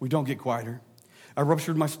 We don't get quieter. I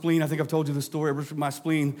ruptured my spleen. I think I've told you the story. I ruptured my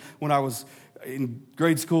spleen when I was in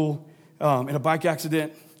grade school in a bike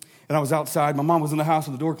accident. And I was outside. My mom was in the house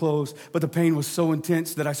with the door closed, but the pain was so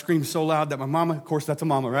intense that I screamed so loud that my mama, of course, that's a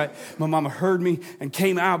mama, right? My mama heard me and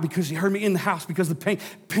came out because she heard me in the house because the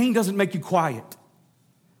pain doesn't make you quiet.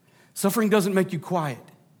 Suffering doesn't make you quiet.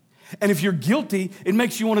 And if you're guilty, it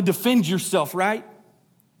makes you want to defend yourself, right?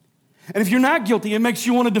 And if you're not guilty, it makes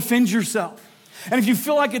you want to defend yourself. And if you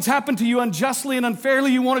feel like it's happened to you unjustly and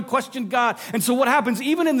unfairly, you want to question God. And so what happens,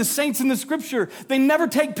 even in the saints in the scripture, they never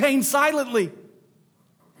take pain silently.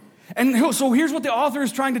 And so here's what the author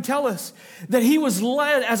is trying to tell us, that he was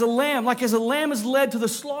led as a lamb, like as a lamb is led to the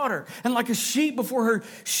slaughter, and like a sheep before her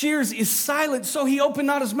shears is silent, so he opened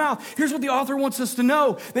not his mouth. Here's what the author wants us to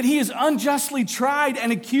know, that he is unjustly tried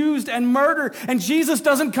and accused and murdered, and Jesus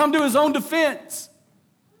doesn't come to his own defense.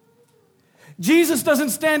 Jesus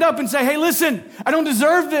doesn't stand up and say, hey, listen, I don't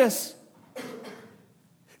deserve this.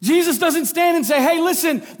 Jesus doesn't stand and say, hey,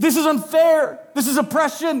 listen, this is unfair. This is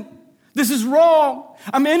oppression. This is wrong.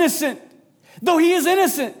 I'm innocent. Though he is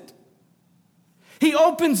innocent. He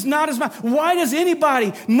opens not his mouth. Why does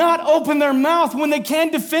anybody not open their mouth when they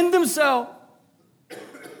can't defend themselves?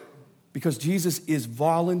 Because Jesus is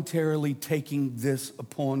voluntarily taking this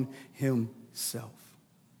upon himself.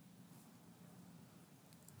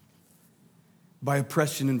 By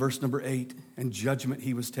oppression in verse number 8 and judgment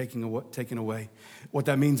he was taken away. What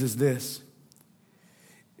that means is this,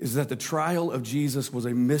 is that the trial of Jesus was a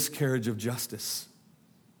miscarriage of justice.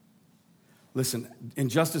 Listen,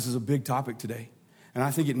 injustice is a big topic today, and I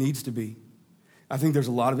think it needs to be. I think there's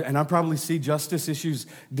a lot of it, and I probably see justice issues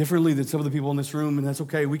differently than some of the people in this room, and that's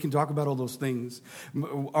okay. We can talk about all those things.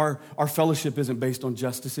 Our fellowship isn't based on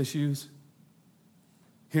justice issues.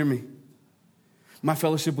 Hear me. My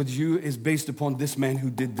fellowship with you is based upon this man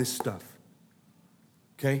who did this stuff.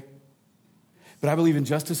 Okay? But I believe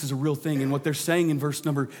injustice is a real thing. And what they're saying in verse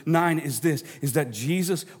number 9 is this, is that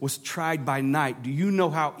Jesus was tried by night. Do you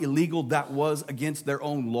know how illegal that was against their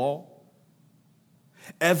own law?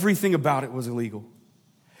 Everything about it was illegal.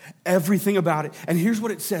 Everything about it. And here's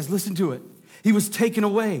what it says. Listen to it. He was taken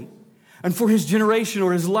away. And for his generation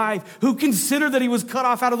or his life, who considered that he was cut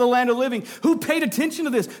off out of the land of the living? Who paid attention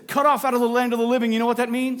to this? Cut off out of the land of the living. You know what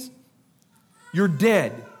that means? You're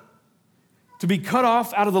dead. To be cut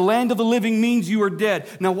off out of the land of the living means you are dead.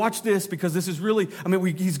 Now watch this, because this is really,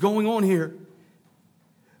 he's going on here.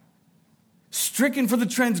 Stricken for the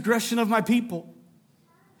transgression of my people.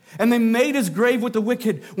 And they made his grave with the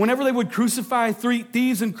wicked. Whenever they would crucify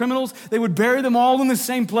thieves and criminals, they would bury them all in the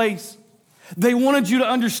same place. They wanted you to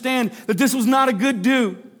understand that this was not a good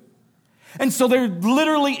do. And so they're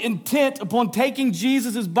literally intent upon taking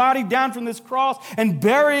Jesus' body down from this cross and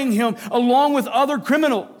burying him along with other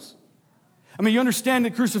criminals. You understand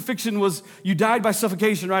that crucifixion was, you died by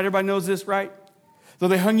suffocation, right? Everybody knows this, right? So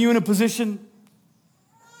they hung you in a position.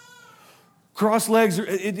 Cross legs,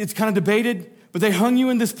 it's kind of debated, but they hung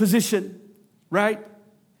you in this position, right?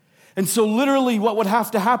 And so literally what would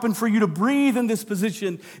have to happen for you to breathe in this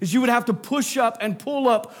position is you would have to push up and pull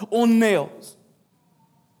up on nails.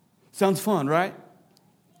 Sounds fun, right?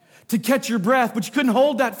 To catch your breath, but you couldn't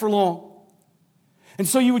hold that for long. And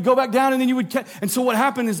so you would go back down and then you would catch. And so what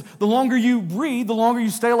happened is the longer you breathe, the longer you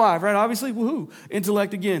stay alive, right? Obviously, woohoo,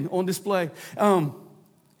 intellect again on display. And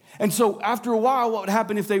so after a while, what would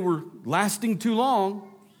happen if they were lasting too long?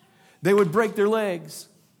 They would break their legs.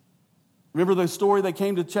 Remember the story? They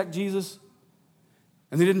came to check Jesus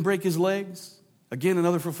and they didn't break his legs. Again,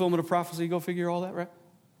 another fulfillment of prophecy. Go figure all that, right?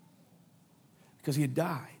 Because he had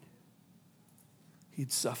died. He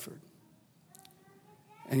had suffered.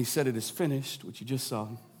 And he said, it is finished, which you just saw.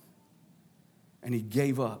 And he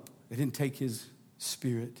gave up. They didn't take his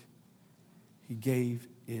spirit. He gave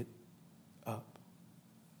it up.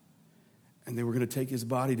 And they were going to take his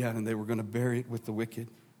body down and they were going to bury it with the wicked.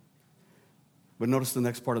 But notice the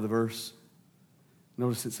next part of the verse.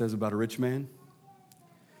 Notice it says about a rich man.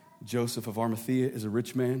 Joseph of Arimathea is a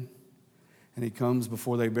rich man. And he comes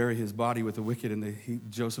before they bury his body with the wicked. And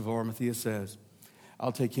Joseph of Arimathea says,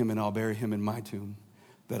 I'll take him and I'll bury him in my tomb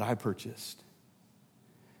that I purchased.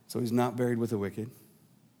 So he's not buried with the wicked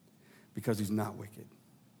because he's not wicked.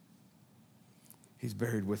 He's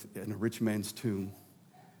buried in a rich man's tomb,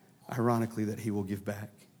 ironically, that he will give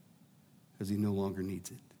back because he no longer needs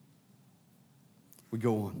it. We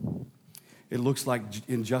go on. It looks like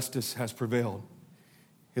injustice has prevailed.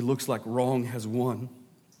 It looks like wrong has won.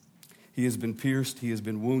 He has been pierced, he has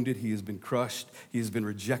been wounded, he has been crushed, he has been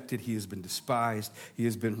rejected, he has been despised, he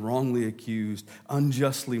has been wrongly accused,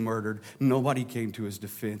 unjustly murdered. Nobody came to his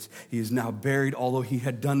defense. He is now buried, although he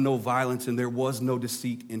had done no violence and there was no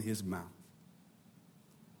deceit in his mouth.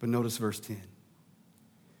 But notice verse 10.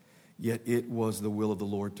 Yet it was the will of the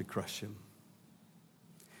Lord to crush him.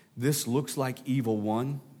 This looks like evil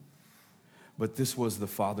won, but this was the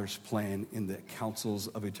Father's plan in the councils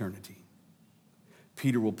of eternity.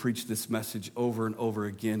 Peter will preach this message over and over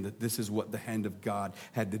again, that this is what the hand of God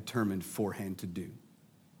had determined forehand to do.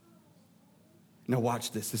 Now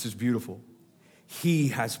watch this. This is beautiful. He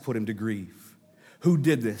has put him to grief. Who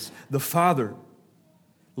did this? The Father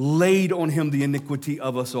laid on him the iniquity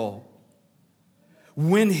of us all.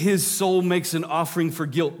 when his soul makes an offering for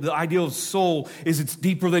guilt. The idea of soul is it's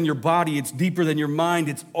deeper than your body, it's deeper than your mind,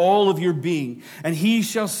 it's all of your being. And he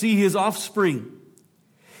shall see his offspring.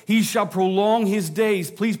 He shall prolong his days.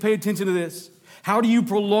 Please pay attention to this. How do you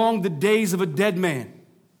prolong the days of a dead man?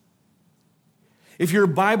 If you're a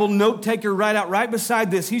Bible note taker, write out right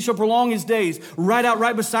beside this. He shall prolong his days. Write out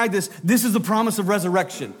right beside this. This is the promise of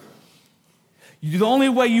resurrection. The only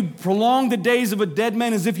way you prolong the days of a dead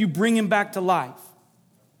man is if you bring him back to life.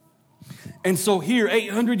 And so here,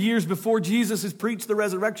 800 years before Jesus has preached the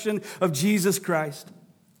resurrection of Jesus Christ,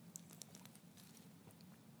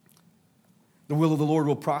 the will of the Lord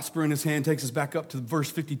will prosper in his hand. Takes us back up to verse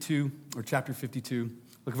 52, or chapter 52.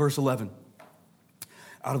 Look at verse 11.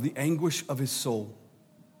 Out of the anguish of his soul.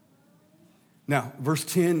 Now, verse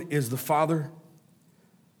 10 is the Father.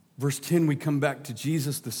 Verse 10, we come back to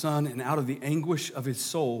Jesus, the Son, and out of the anguish of his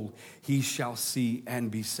soul, he shall see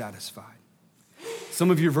and be satisfied.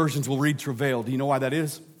 Some of your versions will read travail. Do you know why that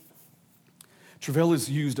is? Travail is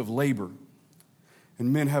used of labor,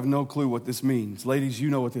 and men have no clue what this means. Ladies,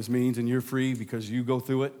 you know what this means, and you're free because you go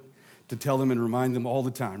through it to tell them and remind them all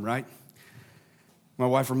the time, right? My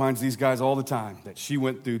wife reminds these guys all the time that she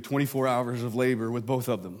went through 24 hours of labor with both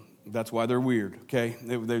of them. That's why they're weird, okay?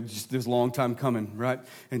 They're just this long time coming, right?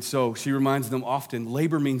 And so she reminds them often,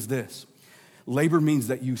 labor means this. Labor means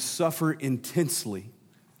that you suffer intensely,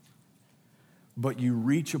 but you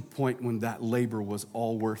reach a point when that labor was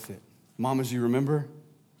all worth it. Mamas, you remember?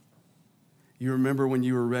 You remember when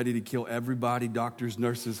you were ready to kill everybody, doctors,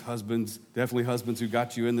 nurses, husbands, definitely husbands who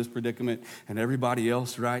got you in this predicament, and everybody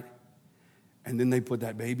else, right? And then they put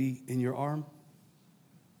that baby in your arm?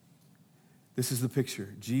 This is the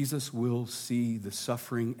picture. Jesus will see the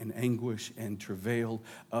suffering and anguish and travail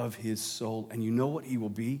of his soul. And you know what he will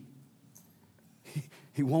be?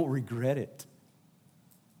 He won't regret it.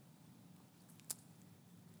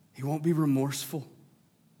 He won't be remorseful.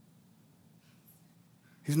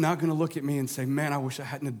 He's not going to look at me and say, man, I wish I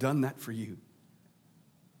hadn't have done that for you.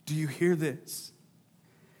 Do you hear this?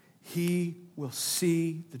 He will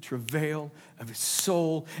see the travail of his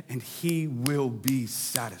soul and he will be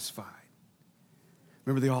satisfied.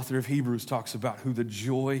 Remember, the author of Hebrews talks about who the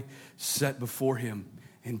joy set before him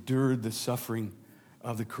endured the suffering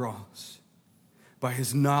of the cross. By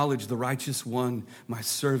his knowledge, the righteous one, my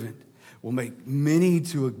servant, will make many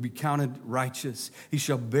to be counted righteous. He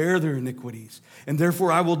shall bear their iniquities. And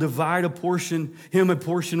therefore I will divide him a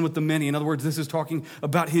portion with the many. In other words, this is talking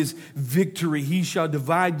about his victory. He shall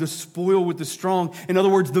divide the spoil with the strong. In other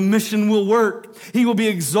words, the mission will work. He will be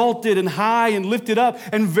exalted and high and lifted up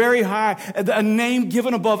and very high. A name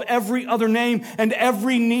given above every other name, and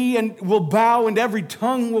every knee will bow and every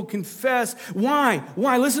tongue will confess. Why?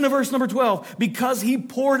 Why? Listen to verse number 12. Because he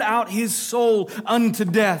poured out his soul unto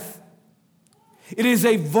death. It is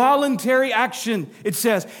a voluntary action, it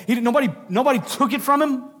says. Nobody took it from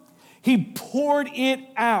him. He poured it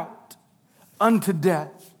out unto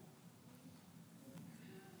death.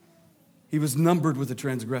 He was numbered with the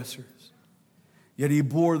transgressors, yet he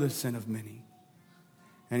bore the sin of many,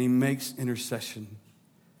 and he makes intercession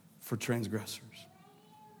for transgressors.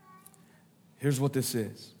 Here's what this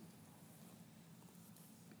is.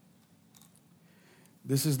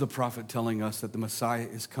 This is the prophet telling us that the Messiah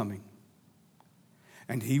is coming.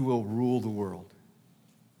 And he will rule the world.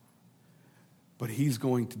 But he's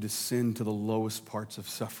going to descend to the lowest parts of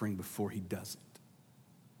suffering before he does it.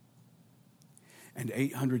 And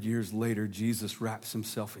 800 years later, Jesus wraps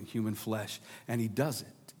himself in human flesh, and he does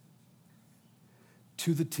it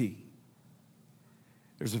to the T.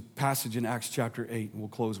 There's a passage in Acts chapter 8, and we'll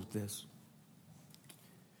close with this,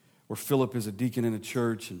 where Philip is a deacon in a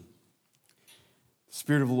church, and the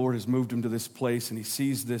Spirit of the Lord has moved him to this place, and he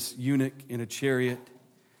sees this eunuch in a chariot.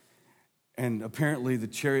 And apparently the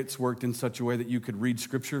chariots worked in such a way that you could read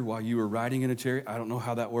scripture while you were riding in a chariot. I don't know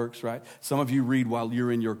how that works, right? Some of you read while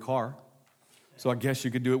you're in your car. So I guess you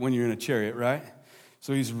could do it when you're in a chariot, right?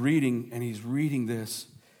 So he's reading, and he's reading this.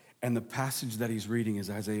 And the passage that he's reading is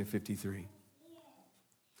Isaiah 53.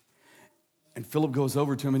 And Philip goes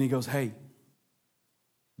over to him and he goes, hey,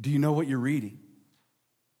 do you know what you're reading?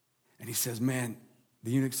 And he says, man,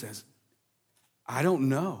 the eunuch says, I don't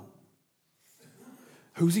know.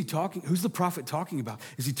 Who's he talking? Who's the prophet talking about?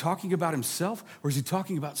 Is he talking about himself or is he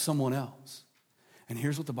talking about someone else? And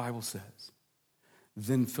here's what the Bible says.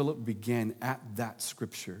 Then Philip began at that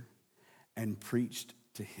scripture and preached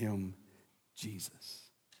to him Jesus.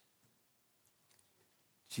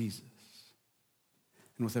 Jesus.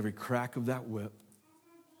 And with every crack of that whip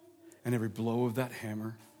and every blow of that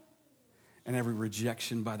hammer and every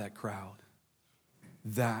rejection by that crowd,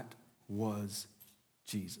 that was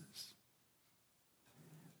Jesus.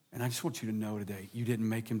 And I just want you to know today, you didn't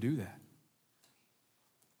make him do that.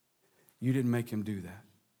 You didn't make him do that.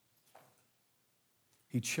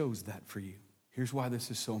 He chose that for you. Here's why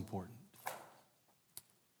this is so important.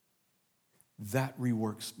 That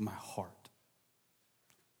reworks my heart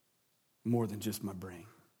more than just my brain.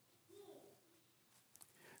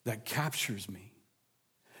 That captures me.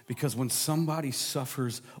 Because when somebody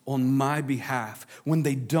suffers on my behalf, when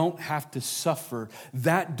they don't have to suffer,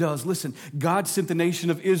 that does. Listen, God sent the nation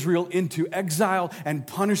of Israel into exile and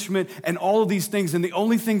punishment and all of these things. And the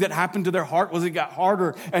only thing that happened to their heart was it got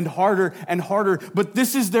harder and harder and harder. But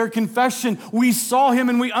this is their confession. We saw him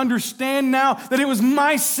and we understand now that it was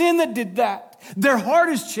my sin that did that. Their heart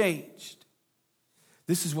has changed.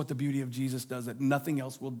 This is what the beauty of Jesus does that nothing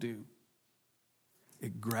else will do.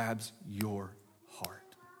 It grabs your heart.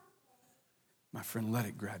 My friend, let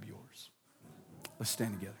it grab yours. Let's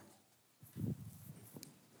stand together.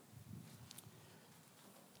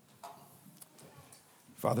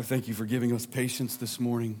 Father, thank you for giving us patience this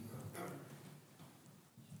morning.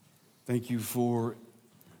 Thank you for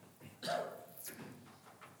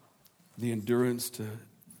the endurance to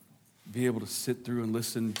be able to sit through and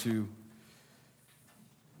listen to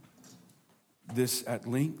this at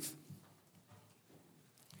length.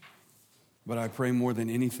 But I pray more than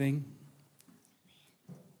anything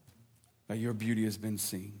that your beauty has been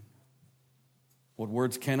seen. What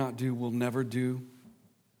words cannot do will never do.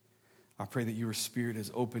 I pray that your Spirit has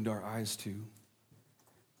opened our eyes to,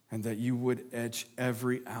 and that you would etch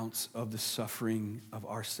every ounce of the suffering of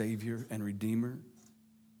our Savior and Redeemer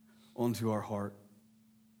onto our heart.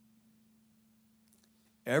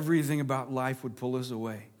 Everything about life would pull us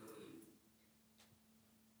away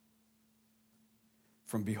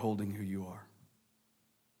from beholding who you are.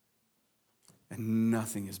 And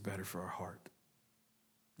nothing is better for our heart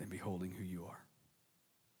than beholding who you are.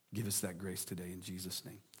 Give us that grace today in Jesus'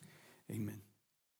 name. Amen.